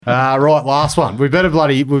Right, last one. We better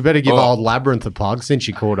give old Labyrinth a plug since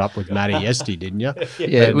you caught up with Matty yesterday, didn't you?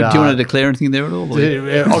 Yeah. And, Do you want to declare anything there at all?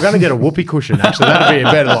 I'm going to get a whoopee cushion, actually. That'd be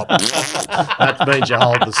a better lot. That means you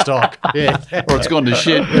hold the stock. Yeah. Or it's gone to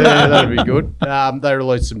shit. Yeah, that'd be good. They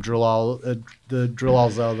released some drill holes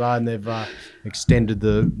the other day, and they've extended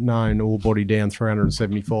the known ore body down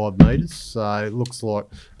 375 metres. So it looks like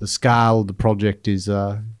the scale of the project is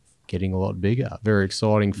getting a lot bigger. Very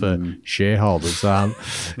exciting for shareholders. How'd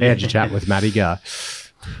you chat with Matty go?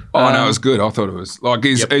 Oh, no, it was good. I thought it was like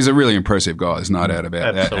he's a really impressive guy. There's no doubt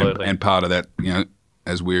about Absolutely. that. And part of that,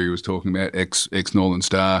 as Weary was talking about, ex Northern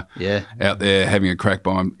Star, Yeah. out there having a crack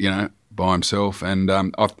by himself, and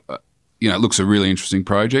it looks a really interesting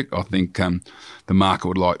project. I think the market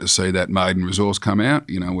would like to see that maiden resource come out.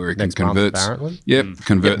 Where it can convert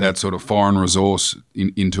that sort of foreign resource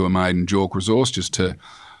into a maiden JORC resource, just to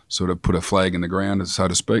sort of put a flag in the ground, so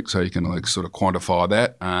to speak, so you can sort of quantify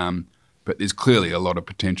that. But there's clearly a lot of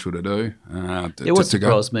potential to do. What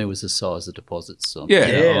surprised me was the size of deposits. So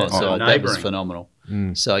that was phenomenal.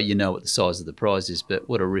 So you know what the size of the prize is, but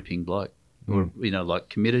what a ripping bloke. Like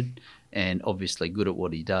committed and obviously good at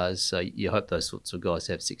what he does. So you hope those sorts of guys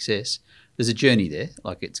have success. There's a journey there.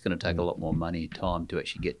 Like it's going to take a lot more money and time to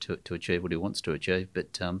actually get to achieve what he wants to achieve.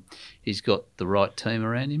 But he's got the right team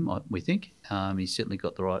around him, we think. He's certainly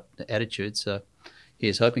got the right attitude. So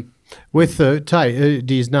here's hoping. With Tay,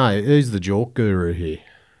 do you know who's the JORC guru here?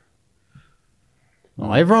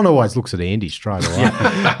 Well, everyone always looks at Andy straight away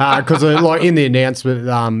because, in the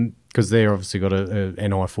announcement, because they're obviously got a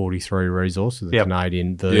NI 43 resource, the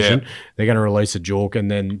Canadian version. They're going to release a JORC, and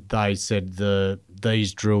then they said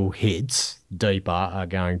these drill heads deeper are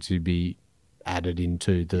going to be added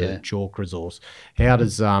into the JORC resource. How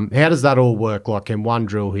does that all work? Like, can one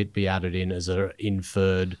drill hit be added in as an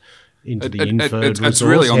inferred? It's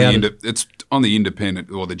really on the independent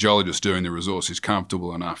or the geologist doing the resource is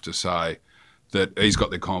comfortable enough to say that he's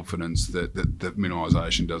got the confidence that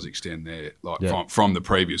mineralisation does extend there, from the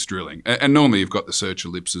previous drilling. And normally you've got the search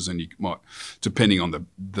ellipses, and you might, depending on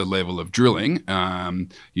the level of drilling,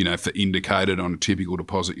 for indicated on a typical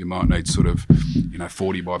deposit, you might need sort of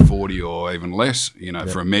 40 by 40 or even less.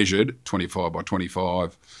 For a measured 25 by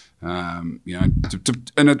 25. And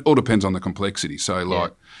it all depends on the complexity.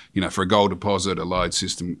 So, for a gold deposit, a load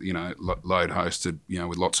system, load hosted,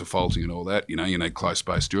 with lots of faulting and all that, you need close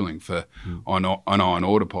space drilling. For an iron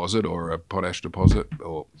ore deposit or a potash deposit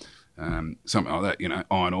or something like that,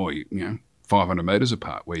 iron ore, 500 metres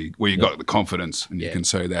apart, where you got the confidence and you can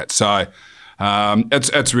see that. So,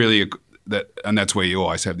 it's really and that's where you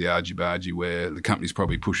always have the argy-bargy, where the company's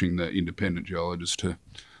probably pushing the independent geologist to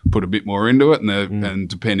put a bit more into it, and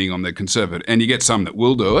depending on the conservative, and you get some that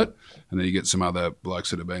will do it, and then you get some other blokes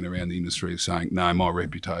that have been around the industry saying, no, my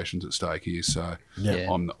reputation's at stake here, so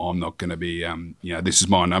I'm not going to be, this is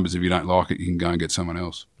my numbers. If you don't like it, you can go and get someone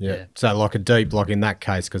else. Yeah. So like a deep, like in that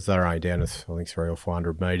case, because they're only down to, I think, 300 or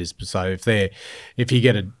 400 metres. So if you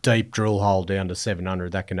get a deep drill hole down to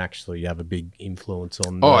 700, that can actually have a big influence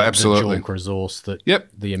on the JORC resource.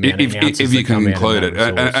 The amount of ounces if you can come include out it.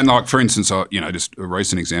 of that And like, for instance, just a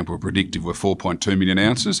recent example, Predictive were 4.2 million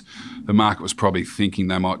ounces. The market was probably thinking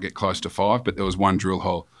they might get close to 5, but there was one drill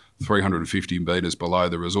hole 350 metres below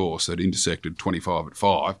the resource that intersected 25 at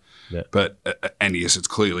 5. Yeah. But and yes, it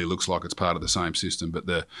clearly looks like it's part of the same system, but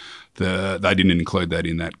they didn't include that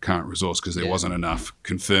in that current resource because there wasn't enough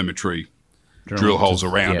confirmatory drill holes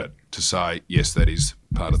around it to say, yes, that is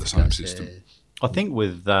part of the same system. I think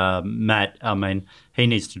with Matt, he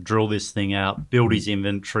needs to drill this thing out, build his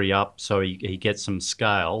inventory up so he gets some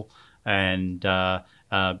scale, and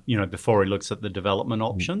before he looks at the development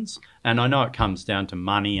options. And I know it comes down to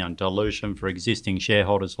money and dilution for existing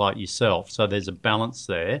shareholders like yourself, so there's a balance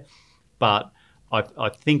there. But I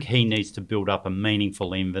think he needs to build up a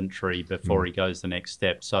meaningful inventory before he goes the next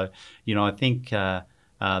step. So, I think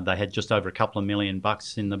they had just over $2 million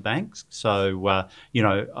in the banks. So,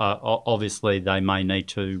 obviously they may need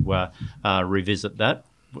to revisit that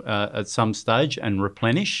at some stage and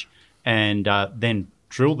replenish, and then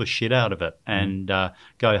drill the shit out of it and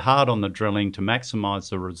go hard on the drilling to maximise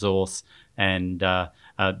the resource, and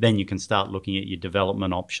then you can start looking at your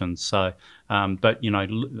development options. So, but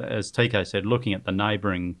as TK said, looking at the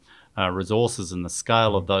neighbouring resources and the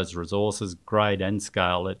scale of those resources, grade and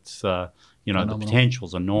scale, it's the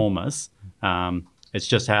potential's enormous. It's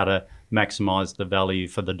just how to maximise the value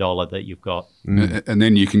for the dollar that you've got. And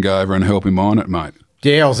then you can go over and help him mine it, mate.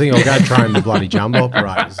 Yeah, I was thinking I'll go train the bloody jumbo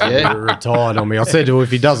operators. Retired on me. I said to him, if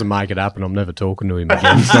he doesn't make it happen, I'm never talking to him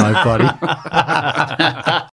again. So, buddy.